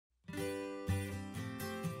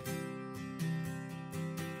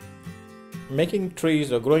Making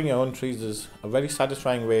trees or growing your own trees is a very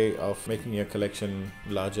satisfying way of making your collection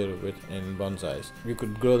larger in bonsais. You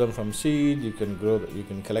could grow them from seed, you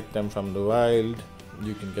can collect them from the wild,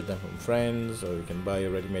 you can get them from friends, or you can buy a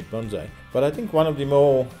ready-made bonsai. But I think one of the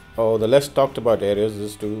more or the less talked about areas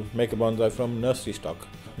is to make a bonsai from nursery stock,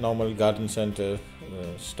 normal garden center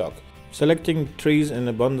stock. Selecting trees in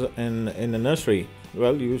a nursery,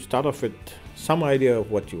 well, you start off with some idea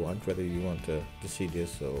of what you want, whether you want a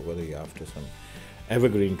deciduous or whether you're after some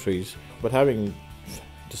evergreen trees. But having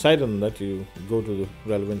decided on that, you go to the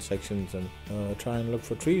relevant sections and try and look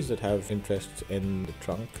for trees that have interests in the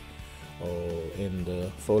trunk or in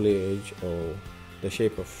the foliage, or the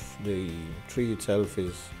shape of the tree itself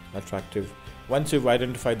is attractive. Once you've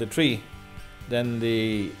identified the tree, then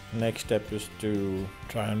the next step is to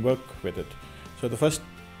try and work with it. So the first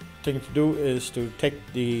thing to do is to take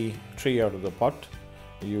the tree out of the pot.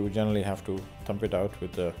 You generally have to thump it out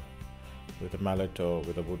with a mallet or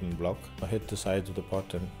with a wooden block. Hit the sides of the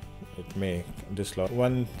pot and it may dislodge.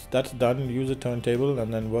 Once that's done, use a turntable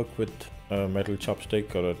and then work with a metal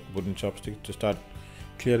chopstick or a wooden chopstick to start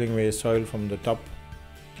clearing away soil from the top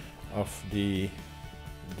of the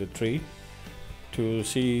tree to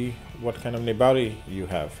see what kind of nebari you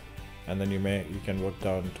have, and then you can work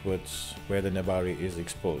down towards where the nebari is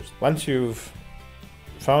exposed. Once you've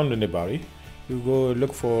found the nebari, you go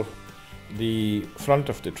look for the front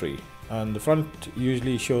of the tree, and the front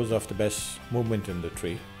usually shows off the best movement in the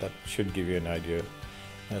tree. That should give you an idea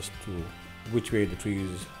as to which way the tree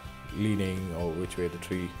is leaning or which way the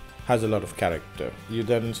tree has a lot of character. You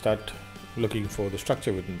then start looking for the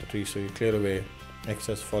structure within the tree, so you clear away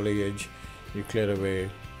excess foliage, you clear away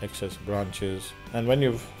excess branches, and when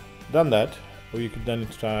you've done that, you could then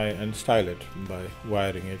try and style it by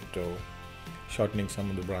wiring it or shortening some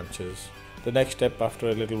of the branches. The next step after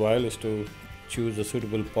a little while is to choose a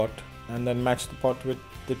suitable pot and then match the pot with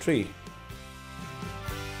the tree.